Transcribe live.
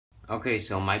Okay,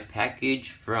 so my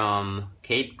package from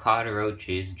Cod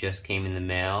Roaches just came in the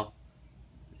mail.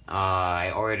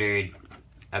 I ordered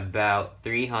about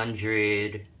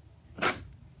 300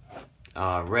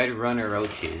 Red Runner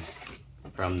Roaches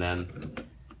from them,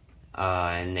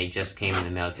 and they just came in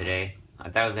the mail today. I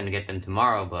thought I was going to get them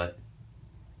tomorrow, but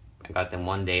I got them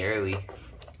one day early.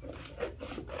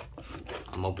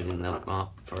 I'm opening them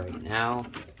up right now.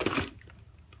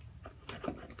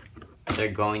 They're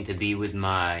going to be with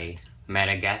my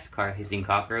Madagascar hissing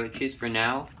cockroaches for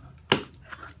now,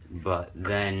 but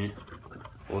then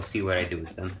we'll see what I do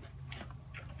with them.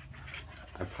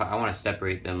 I want to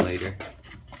separate them later.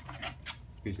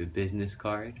 Here's a business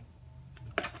card.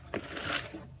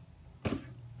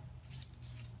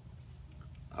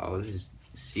 Oh, this is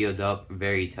sealed up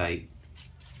very tight.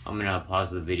 I'm gonna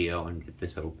pause the video and get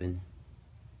this open.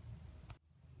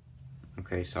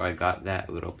 Okay, so I got that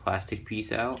little plastic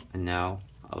piece out, and now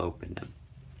I'll open them.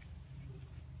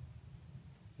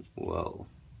 Whoa.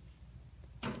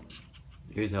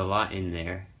 There's a lot in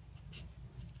there.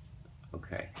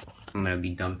 Okay, I'm gonna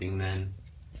be dumping them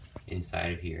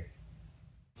inside of here.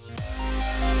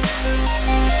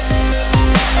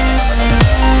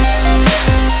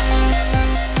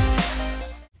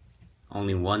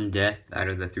 Only one death out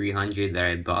of the 300 that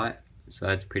I bought, so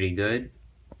that's pretty good.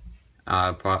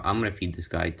 I'm gonna feed this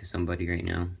guy to somebody right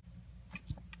now.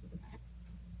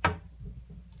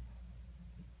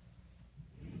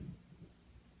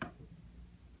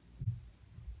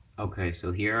 Okay,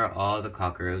 so here are all the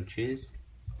cockroaches.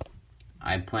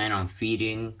 I plan on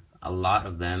feeding a lot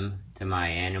of them to my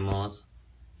animals,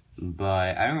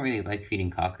 but I don't really like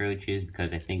feeding cockroaches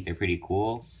because I think they're pretty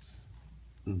cool.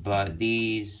 But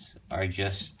these are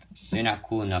just, they're not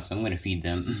cool enough, so I'm gonna feed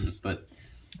them. But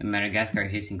the Madagascar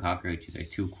hissing cockroaches are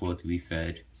too cool to be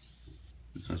fed.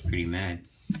 This one's pretty mad.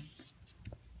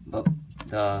 Oh,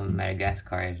 the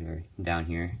Madagascars are down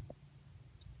here.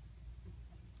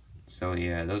 So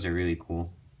yeah, those are really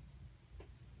cool.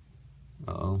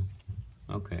 Uh-oh.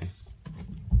 Okay.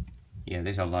 Yeah,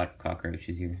 there's a lot of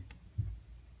cockroaches here.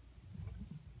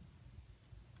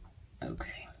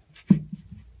 Okay.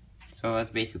 So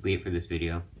that's basically it for this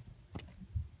video.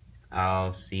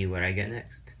 I'll see what I get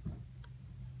next.